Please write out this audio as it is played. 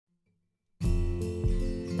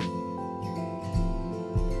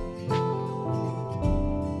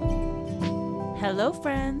Hello,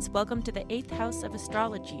 friends. Welcome to the 8th house of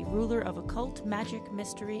astrology, ruler of occult, magic,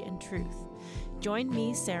 mystery, and truth. Join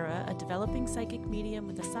me, Sarah, a developing psychic medium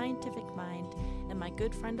with a scientific mind, and my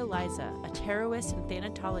good friend Eliza, a tarotist and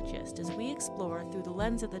thanatologist, as we explore through the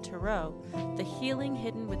lens of the tarot the healing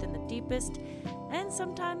hidden within the deepest and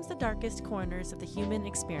sometimes the darkest corners of the human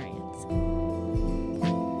experience.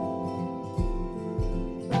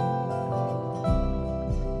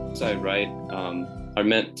 I write are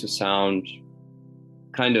meant to sound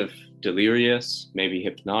kind of delirious, maybe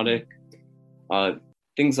hypnotic,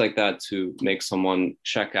 things like that to make someone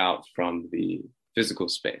check out from the physical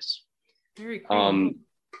space. Very cool.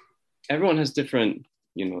 Everyone has different,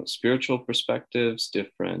 spiritual perspectives,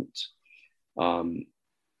 different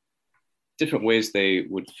ways they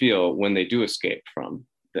would feel when they do escape from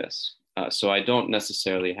this. So I don't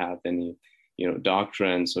necessarily have any,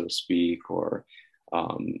 doctrine, so to speak, or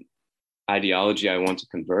ideology I want to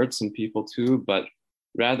convert some people to, but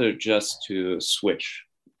rather just to switch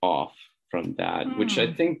off from that, which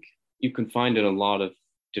I think you can find in a lot of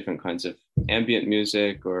different kinds of ambient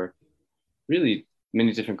music or really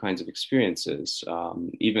many different kinds of experiences.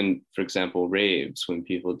 Even, for example, raves, when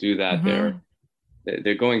people do that,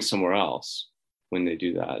 they're going somewhere else when they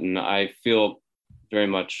do that. And I feel very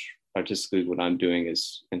much artistically what I'm doing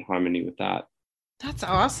is in harmony with that. That's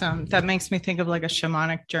awesome. That makes me think of like a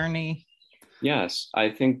shamanic journey. Yes, I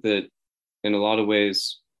think that in a lot of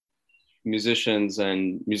ways, musicians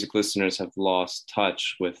and music listeners have lost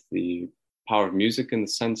touch with the power of music in the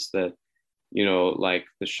sense that, like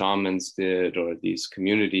the shamans did or these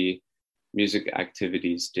community music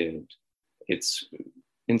activities did. It's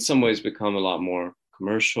in some ways become a lot more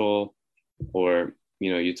commercial, or,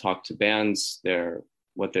 you talk to bands,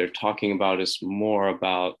 what they're talking about is more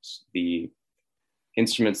about the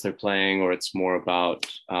instruments they're playing, or it's more about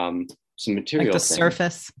some material like the things.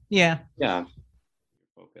 Surface. Yeah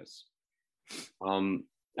Focus.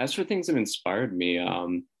 As for things that inspired me,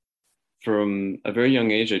 from a very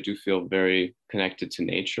young age, I do feel very connected to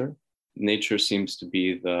nature seems to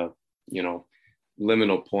be the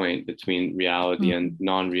liminal point between reality and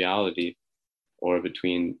non-reality, or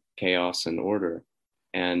between chaos and order,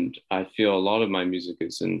 and I feel a lot of my music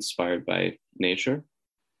is inspired by nature,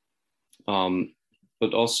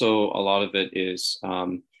 but also a lot of it is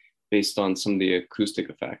based on some of the acoustic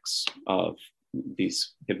effects of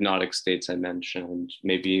these hypnotic states I mentioned.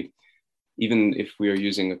 Maybe even if we are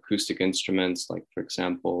using acoustic instruments, like, for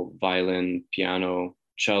example, violin, piano,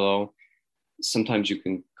 cello, sometimes you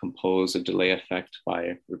can compose a delay effect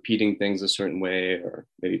by repeating things a certain way, or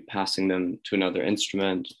maybe passing them to another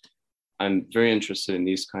instrument. I'm very interested in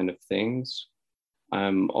these kind of things.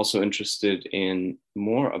 I'm also interested in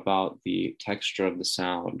more about the texture of the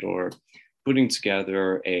sound, or putting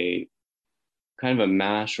together a kind of a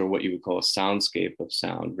mash, or what you would call a soundscape of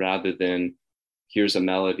sound, rather than here's a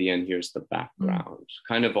melody and here's the background.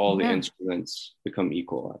 Kind of all the instruments become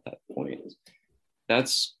equal at that point.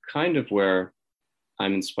 That's kind of where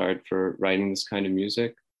I'm inspired for writing this kind of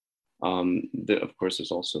music. Of course, there's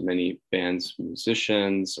also many bands,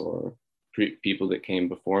 musicians, or people that came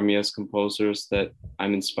before me as composers that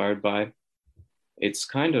I'm inspired by. It's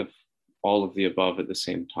kind of all of the above at the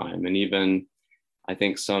same time. And even I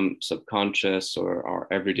think some subconscious or our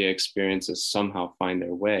everyday experiences somehow find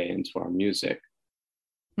their way into our music,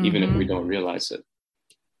 even if we don't realize it.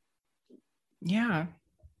 Yeah.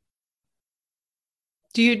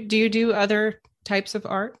 Do you do other types of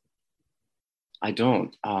art? I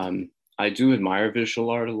don't. I do admire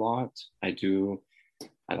visual art a lot. I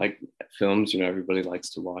like films, everybody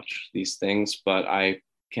likes to watch these things, but I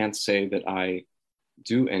can't say that I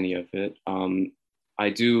do any of it. I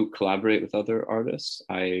do collaborate with other artists.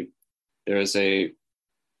 There is a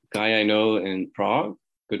guy I know in Prague,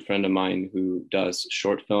 good friend of mine, who does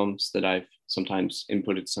short films that I've sometimes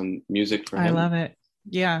inputted some music for him. I love it.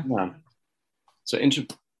 Yeah. So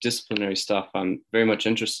interdisciplinary stuff I'm very much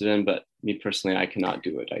interested in, but me personally, I cannot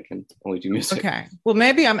do it. I can only do music. Okay. Well,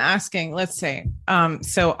 maybe I'm asking, let's say,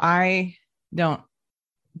 so I don't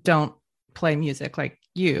play music like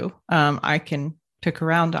you. I can pick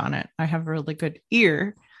around on it. I have a really good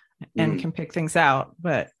ear and can pick things out,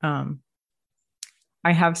 but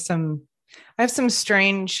I have some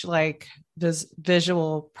strange, like,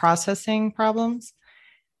 visual processing problems.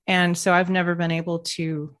 And so I've never been able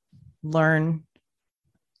to learn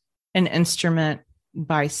an instrument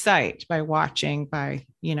by sight, by watching, by,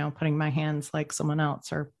 putting my hands like someone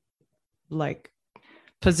else, or like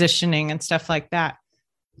positioning and stuff like that.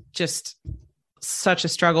 Just such a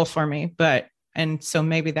struggle for me. And so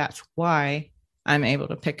maybe that's why I'm able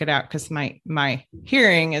to pick it out because my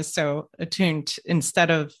hearing is so attuned instead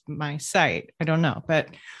of my sight. I don't know. But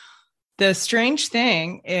the strange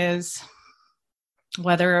thing is,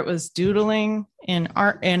 whether it was doodling in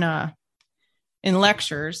art in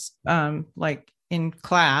lectures, like in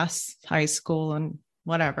class, high school and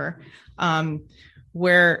whatever,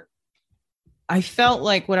 where I felt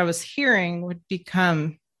like what I was hearing would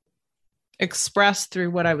become expressed through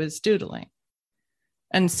what I was doodling.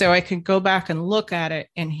 And so I could go back and look at it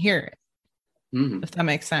and hear it, if that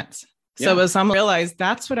makes sense. Yeah. So as I realized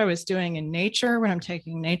that's what I was doing in nature, when I'm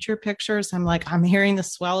taking nature pictures, I'm like, I'm hearing the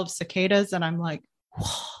swell of cicadas and I'm like,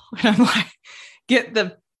 whoa, and I'm like, get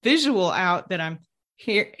the visual out that I'm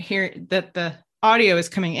here, that the audio is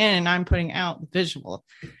coming in and I'm putting out the visual.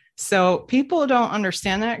 So people don't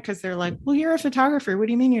understand that because they're like, well, you're a photographer. What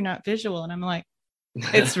do you mean you're not visual? And I'm like,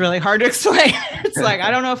 it's really hard to explain. It's like,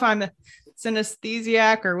 I don't know if I'm the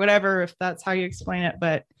synesthesiac or whatever, if that's how you explain it,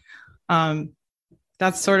 but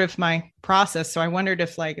that's sort of my process. So I wondered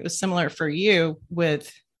if like it was similar for you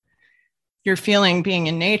with your feeling being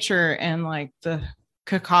in nature and like the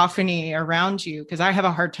cacophony around you, because I have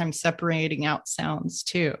a hard time separating out sounds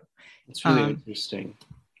too. It's really interesting,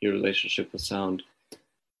 your relationship with sound.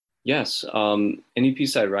 Yes, any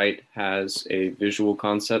piece I write has a visual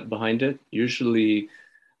concept behind it, usually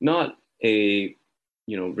not a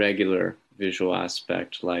regular visual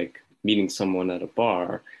aspect like meeting someone at a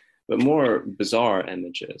bar, but more bizarre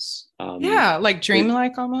images. Like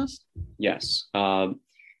dreamlike almost. Yes.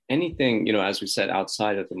 Anything, as we said,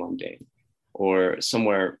 outside of the mundane or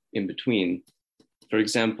somewhere in between. For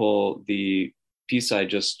example, the piece I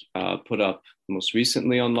just put up most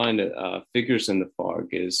recently online, Figures in the Fog,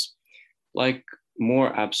 is like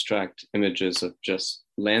more abstract images of just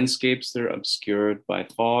landscapes that are obscured by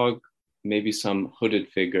fog, maybe some hooded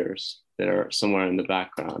figures that are somewhere in the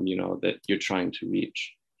background, that you're trying to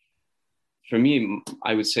reach. For me,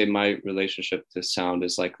 I would say my relationship to sound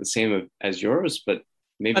is like the same as yours, but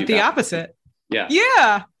maybe the opposite. Yeah.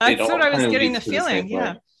 Yeah. That's what I was getting the feeling.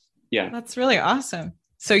 Yeah. Yeah. That's really awesome.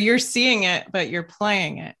 So you're seeing it, but you're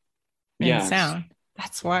playing it in sound.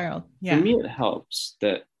 That's wild. Yeah. For me, it helps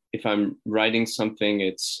that if I'm writing something,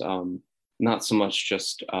 it's not so much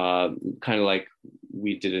just kind of like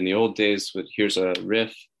we did in the old days with here's a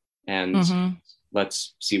riff and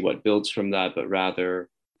let's see what builds from that, but rather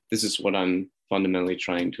this is what I'm fundamentally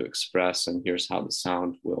trying to express and here's how the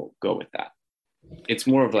sound will go with that. It's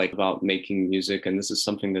more of like about making music, and this is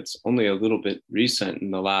something that's only a little bit recent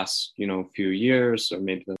in the last few years, or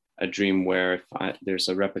maybe a dream where if there's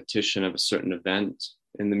a repetition of a certain event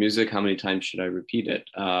in the music, how many times should I repeat it?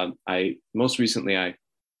 Most recently I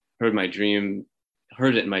heard it in my dream.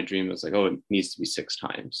 It was like, oh, it needs to be 6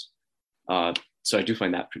 times. So I do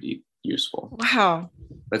find that pretty useful. Wow.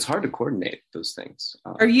 But it's hard to coordinate those things.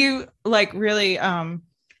 Are you like really,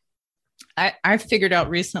 I figured out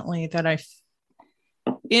recently that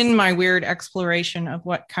in my weird exploration of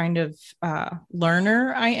what kind of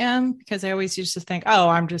learner I am, because I always used to think, oh,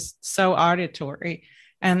 I'm just so auditory.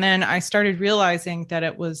 And then I started realizing that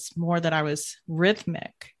it was more that I was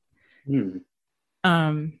rhythmic. And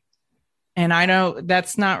I know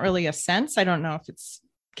that's not really a sense. I don't know if it's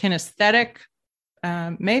kinesthetic.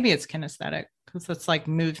 Maybe it's kinesthetic because it's like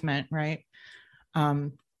movement, right?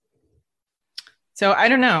 So I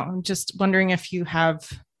don't know. I'm just wondering if you have,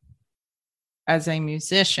 as a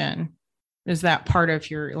musician, is that part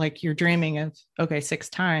of your, like you're dreaming of, okay, 6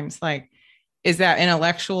 times, like, is that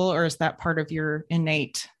intellectual or is that part of your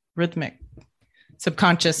innate rhythmic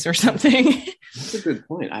subconscious or something? That's a good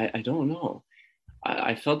point. I don't know.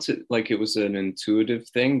 I felt it like it was an intuitive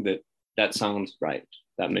thing that sounds right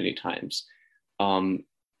that many times.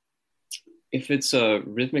 If it's a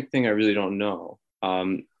rhythmic thing, I really don't know.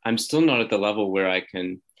 I'm still not at the level where I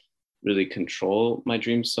can really control my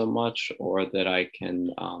dreams so much, or that I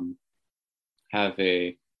can have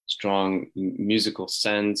a strong musical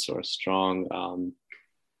sense or a strong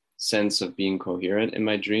sense of being coherent in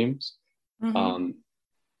my dreams. Isn't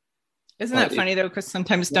that funny though? Because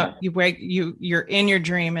sometimes you're in your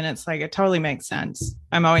dream and it's like, it totally makes sense.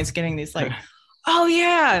 I'm always getting these like, oh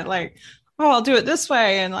yeah, like, oh, I'll do it this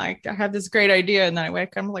way. And like, I have this great idea. And then I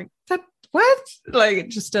wake up, I'm like, what? Like, it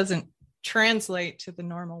just doesn't translate to the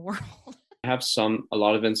normal world. I have a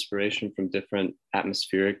lot of inspiration from different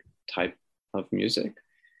atmospheric type of music.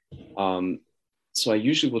 So I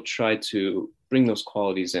usually will try to bring those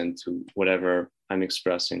qualities into whatever I'm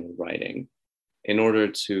expressing or writing in order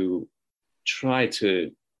to try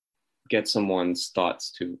to get someone's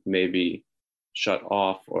thoughts to maybe shut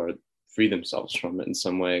off or free themselves from it in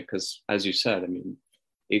some way. Because as you said, I mean,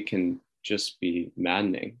 it can just be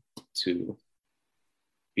maddening to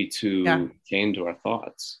be too chained to our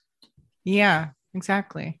thoughts. Yeah,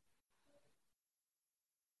 exactly.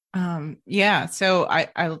 So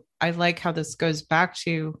I like how this goes back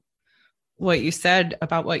to what you said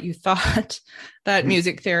about what you thought that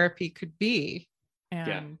music therapy could be.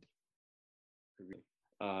 And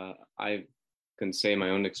I can say my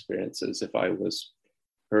own experiences. If I was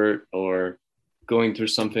hurt or going through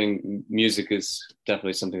something, music is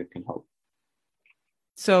definitely something that can help.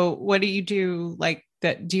 So what do you do like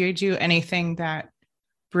that? Do you do anything that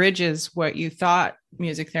bridges what you thought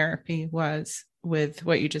music therapy was with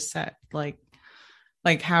what you just said? Like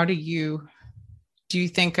how do you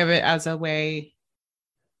think of it as a way,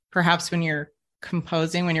 perhaps when you're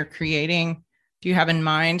composing, when you're creating, do you have in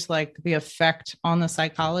mind like the effect on the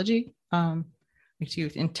psychology? Do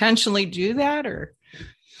you intentionally do that, or?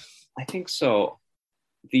 I think so.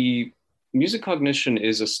 The music cognition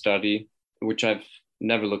is a study which I've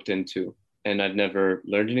never looked into, and I've never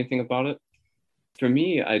learned anything about it. For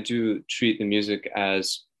me, I do treat the music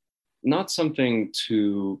as not something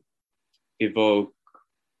to evoke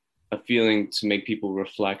a feeling to make people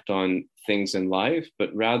reflect on things in life,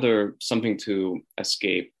 but rather something to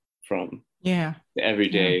escape from the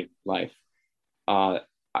everyday life.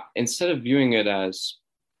 Instead of viewing it as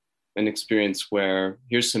an experience where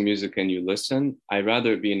here's some music and you listen, I'd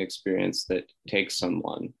rather it be an experience that takes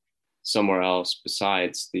someone somewhere else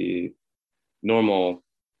besides the normal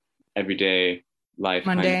everyday life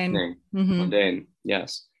mundane. kind of thing. Mm-hmm. Mundane,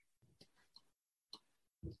 yes.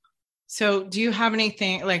 So do you have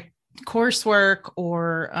anything like coursework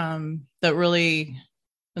or that really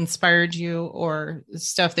inspired you, or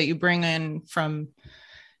stuff that you bring in from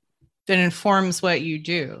that informs what you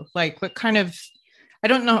do? Like what kind of, I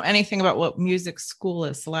don't know anything about what music school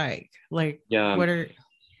is like. Like what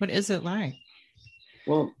is it like?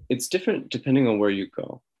 Well, it's different depending on where you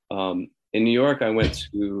go. In New York, I went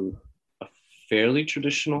to a fairly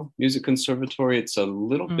traditional music conservatory. It's a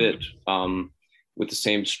little bit with the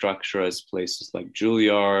same structure as places like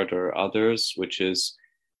Juilliard or others, which is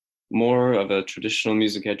more of a traditional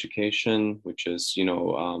music education, which is,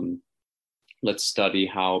 let's study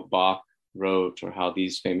how Bach wrote or how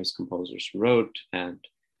these famous composers wrote. And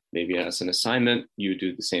maybe as an assignment, you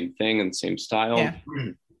do the same thing in the same style. Yeah.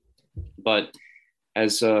 But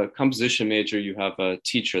as a composition major, you have a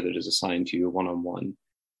teacher that is assigned to you one-on-one,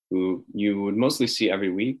 who you would mostly see every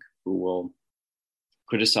week, who will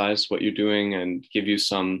criticize what you're doing and give you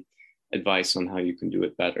some advice on how you can do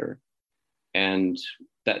it better. And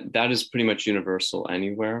that is pretty much universal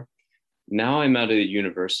anywhere. Now I'm at a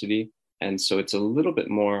university, and so it's a little bit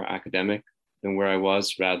more academic than where I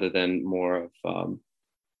was, rather than more of,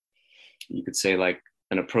 you could say, like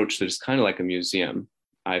an approach that is kind of like a museum.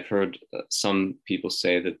 I've heard some people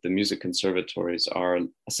say that the music conservatories are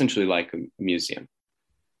essentially like a museum.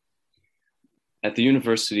 At the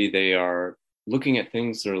university, they are looking at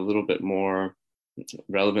things that are a little bit more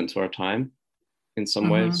relevant to our time in some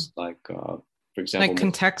ways, like, for example, like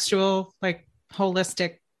contextual, like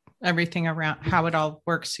holistic, everything around how it all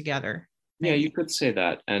works together. Maybe. Yeah, you could say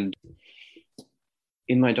that. And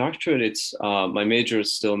in my doctorate, it's my major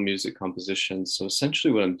is still music composition. So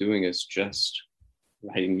essentially what I'm doing is just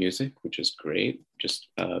writing music, which is great, just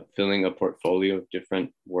filling a portfolio of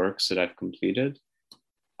different works that I've completed.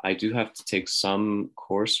 I do have to take some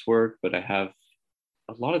coursework, but I have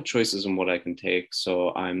a lot of choices in what I can take.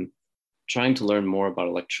 So I'm trying to learn more about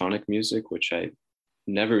electronic music, which I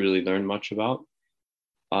never really learned much about.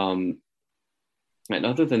 And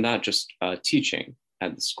other than that, just teaching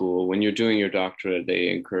at the school. When you're doing your doctorate, they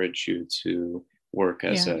encourage you to work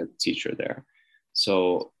as a teacher there.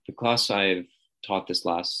 So the class I've taught this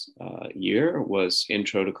last year was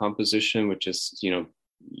Intro to Composition, which is,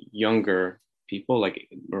 younger people, like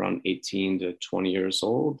around 18 to 20 years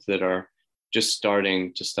old, that are just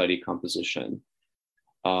starting to study composition.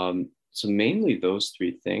 So mainly those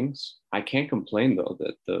three things. I can't complain, though,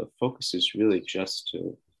 that the focus is really just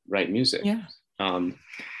to write music. Yeah.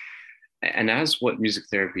 And as what music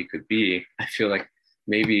therapy could be, I feel like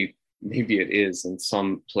maybe it is in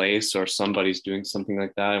some place, or somebody's doing something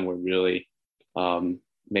like that, and we're really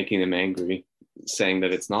making them angry, saying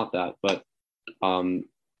that it's not that. But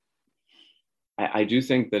I do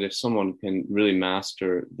think that if someone can really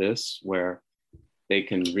master this, where they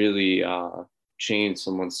can really change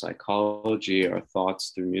someone's psychology or thoughts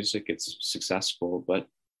through music, it's successful. But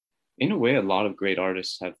in a way, a lot of great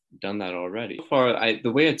artists have done that already. So far,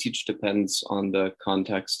 the way I teach depends on the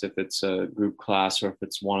context, if it's a group class or if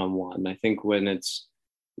it's one-on-one. I think when it's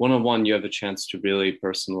one-on-one, you have a chance to really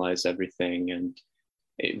personalize everything, and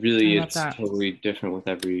it's totally different with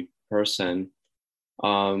every person.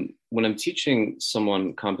 When I'm teaching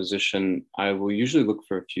someone composition, I will usually look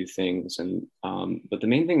for a few things, and but the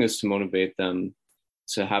main thing is to motivate them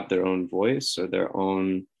to have their own voice or their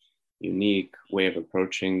own unique way of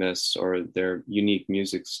approaching this, or their unique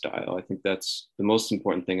music style. I think that's the most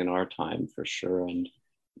important thing in our time, for sure. And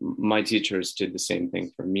my teachers did the same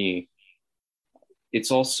thing for me. It's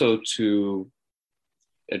also to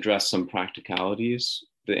address some practicalities.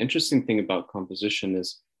 The interesting thing about composition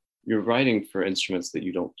is you're writing for instruments that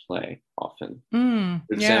you don't play often.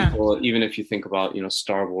 For example, even if you think about,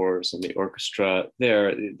 Star Wars and the orchestra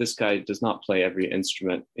there, this guy does not play every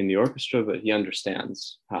instrument in the orchestra, but he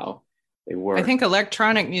understands how they work. I think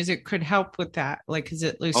electronic music could help with that, like, because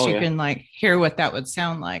at least you can like hear what that would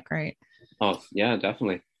sound like, right? Oh, yeah,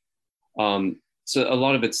 definitely. So a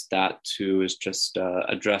lot of it's that too, is just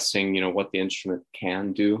addressing, what the instrument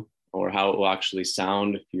can do or how it will actually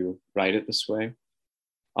sound if you write it this way.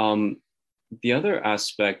 The other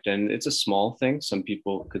aspect, and it's a small thing, some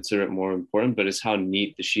people consider it more important, but it's how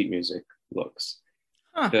neat the sheet music looks.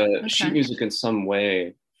 Sheet music in some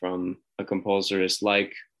way from a composer is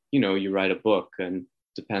like, you write a book, and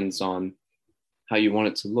depends on how you want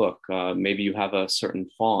it to look. Maybe you have a certain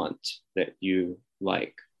font that you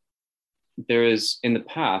like. There is, in the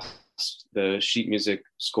past, the sheet music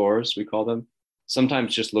scores, we call them,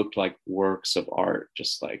 sometimes just looked like works of art,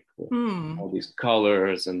 just like all these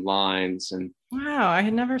colors and lines. And wow, I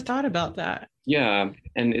had never thought about that. Yeah,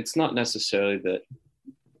 and it's not necessarily that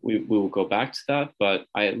we will go back to that, but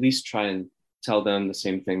I at least try and tell them the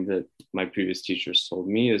same thing that my previous teachers told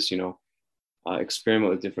me is,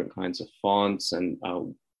 experiment with different kinds of fonts and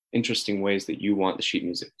interesting ways that you want the sheet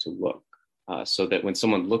music to look, so that when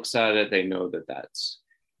someone looks at it, they know that that's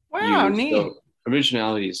neat. So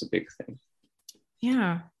originality is a big thing.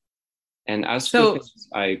 Yeah. And as for things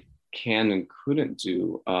I can and couldn't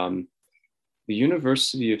do, the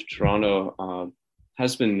University of Toronto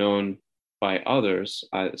has been known by others,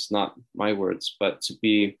 it's not my words, but to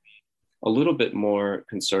be a little bit more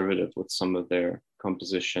conservative with some of their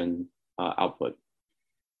composition output.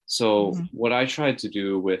 So what I tried to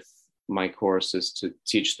do with my course is to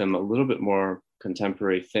teach them a little bit more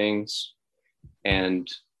contemporary things, and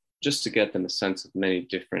just to get them a sense of many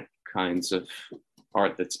different kinds of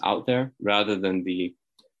art that's out there, rather than the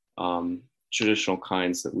traditional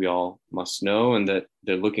kinds that we all must know and that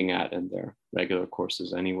they're looking at in their regular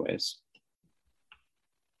courses anyways.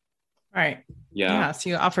 Right. Yeah. So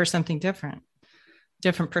you offer something different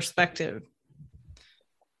perspective.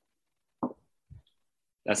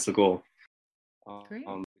 That's the goal. Great.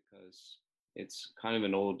 Because it's kind of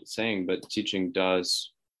an old saying, but teaching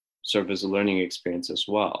does serve as a learning experience as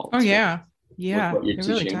well. Oh, yeah. Yeah. What you're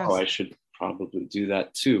teaching, really I should probably do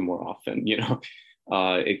that too more often.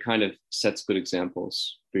 It kind of sets good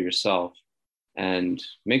examples for yourself and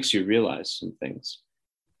makes you realize some things.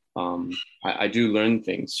 I do learn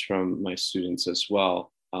things from my students as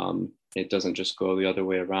well. It doesn't just go the other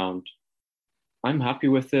way around. I'm happy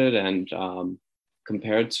with it, and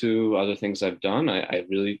compared to other things I've done, I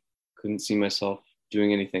really couldn't see myself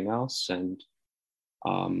doing anything else. And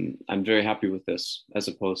I'm very happy with this, as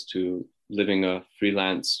opposed to living a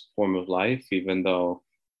freelance form of life, even though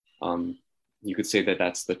you could say that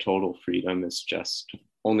that's the total freedom, is just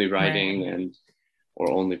only writing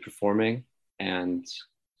or only performing.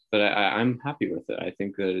 But I'm happy with it. I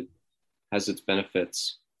think that it has its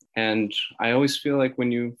benefits. And I always feel like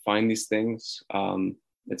when you find these things,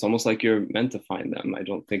 it's almost like you're meant to find them. I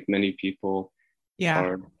don't think many people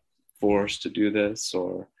are forced to do this,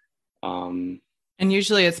 or and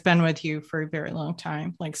usually it's been with you for a very long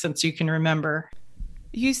time, like since you can remember.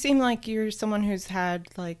 You seem like you're someone who's had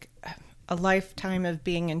like a lifetime of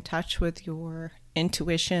being in touch with your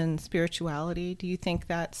intuition, spirituality. Do you think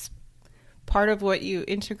that's part of what you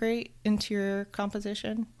integrate into your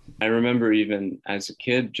composition? I remember even as a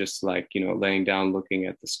kid, just like, laying down, looking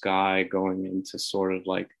at the sky, going into sort of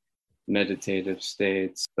like meditative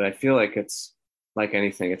states. But I feel like it's like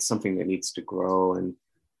anything, it's something that needs to grow and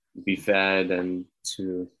be fed, and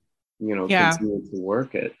to, continue to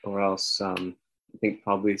work it, or else I think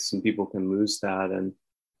probably some people can lose that, and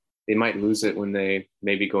they might lose it when they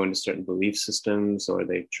maybe go into certain belief systems, or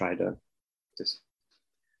they try to just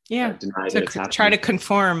deny that it's happening. Try to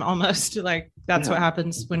conform, almost, like that's what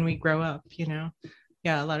happens when we grow up,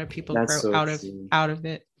 a lot of people grow out of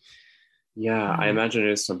it. I imagine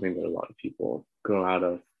it is something that a lot of people grow out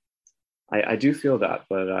of. I do feel that,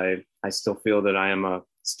 but I still feel that I am a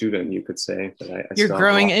student, you could say, that you're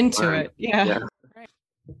growing into it.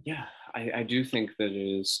 I do think that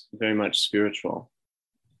it is very much spiritual,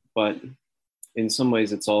 but in some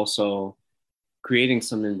ways it's also creating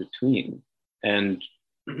some in between. And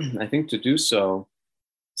I think to do so,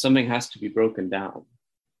 something has to be broken down.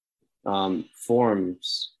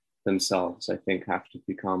 Forms themselves, I think, have to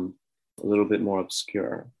become a little bit more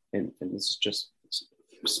obscure. And this is just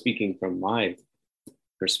speaking from my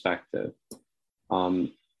perspective.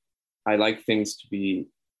 I like things to be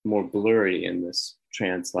more blurry in this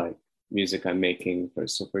trance-like music I'm making.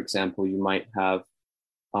 So for example, you might have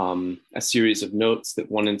a series of notes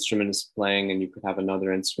that one instrument is playing, and you could have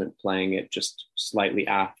another instrument playing it just slightly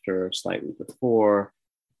after, or slightly before,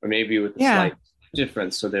 or maybe with a slight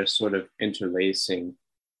difference. So they're sort of interlacing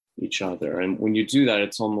each other. And when you do that,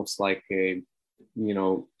 it's almost like a,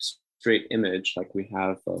 straight image like we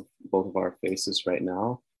have of both of our faces right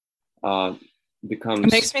now. Becomes,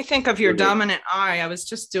 it makes me think of your dominant eye. I was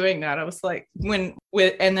just doing that. I was like, and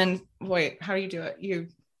then wait, how do you do it? You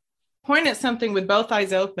point at something with both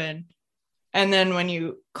eyes open, and then when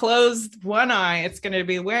you close one eye, it's going to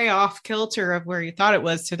be way off kilter of where you thought it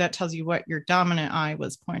was. So that tells you what your dominant eye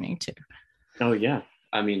was pointing to. Oh yeah,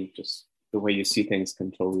 I mean, just the way you see things can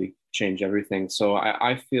totally change everything. So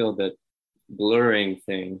I feel that blurring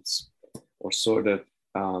things, or sort of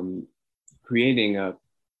creating a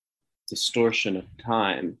distortion of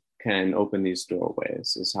time, can open these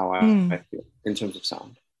doorways, is how I feel in terms of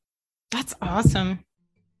sound. That's awesome.